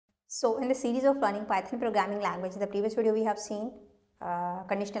So in the series of learning Python programming language, in the previous video we have seen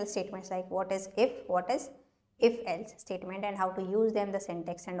conditional statements like what is if else statement and how to use them, the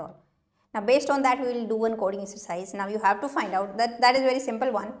syntax and all. Now based on that we will do one coding exercise. Now you have to find out that is very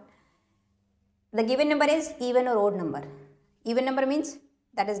simple one. The given number is even or odd number. Even number means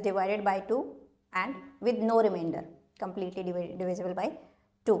that is divided by 2 and with no remainder, completely divisible by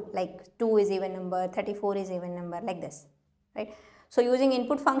 2, like 2 is even number, 34 is even number, like this, right? So using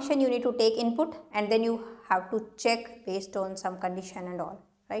input function you need to take input and then you have to check based on some condition and all,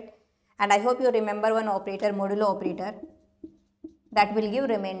 right? And I hope you remember one operator, modulo operator, that will give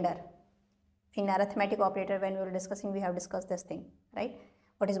remainder. In arithmetic operator when we were discussing, we have discussed this thing, right?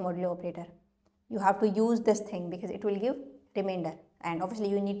 What is modulo operator? You have to use this thing because it will give remainder, and obviously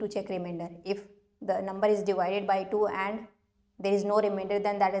you need to check remainder. If the number is divided by 2 and there is no remainder,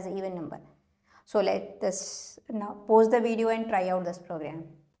 then that is an even number. So let us now pause the video and try out this program.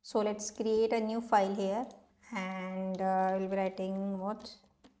 So let's create a new file here, and we'll be writing what?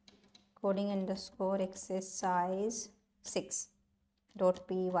 Coding underscore exercise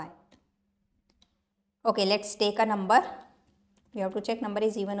 6.py. Okay, let's take a number. You have to check number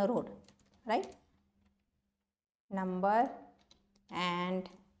is even or odd, right? Number, and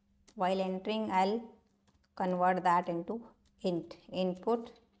while entering I'll convert that into int.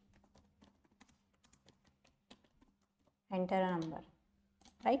 Input, enter a number,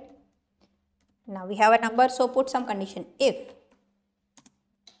 right? Now we have a number, so put some condition. If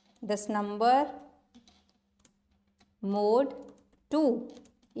this number mod 2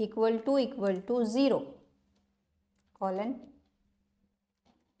 equal to 0 colon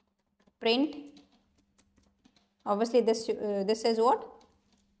print, obviously this is what?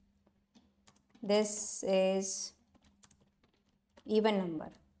 This is even number,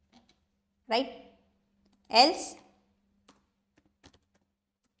 right? Else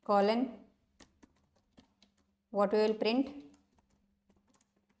colon, what we will print?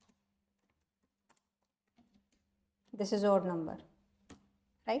 This is odd number,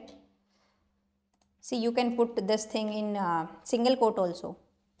 right? See, you can put this thing in single quote also.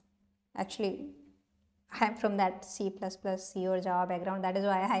 Actually, I am from that C++, C or Java background, that is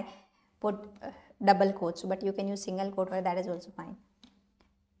why I put double quotes, but you can use single quote or that is also fine.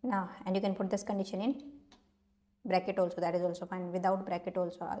 Now, and you can put this condition in bracket also, that is also fine. Without bracket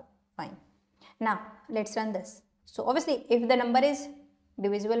also fine. Now, let's run this. So, obviously, if the number is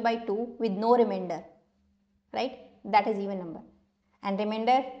divisible by 2 with no remainder, right, that is even number. And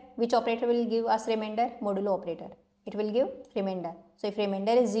remainder, which operator will give us remainder? Modulo operator. It will give remainder. So, if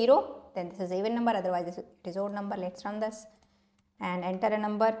remainder is 0, then this is even number, otherwise it is odd number. Let's run this and enter a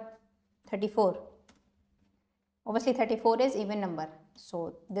number 34. Obviously 34 is even number,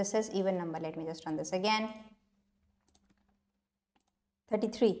 so this is even number. Let me just run this again.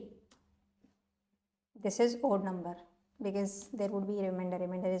 33, this is odd number because there would be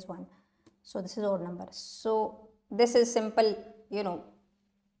remainder is 1, so this is odd number. So this is simple, you know,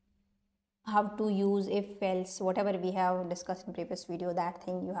 how to use if else, whatever we have discussed in previous video, that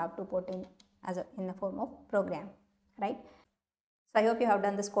thing you have to put in as in the form of program, right? So I hope you have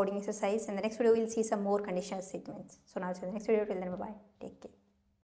done this coding exercise. In the next video we will see some more conditional statements. So now it's in the next video. Till then, bye bye, take care.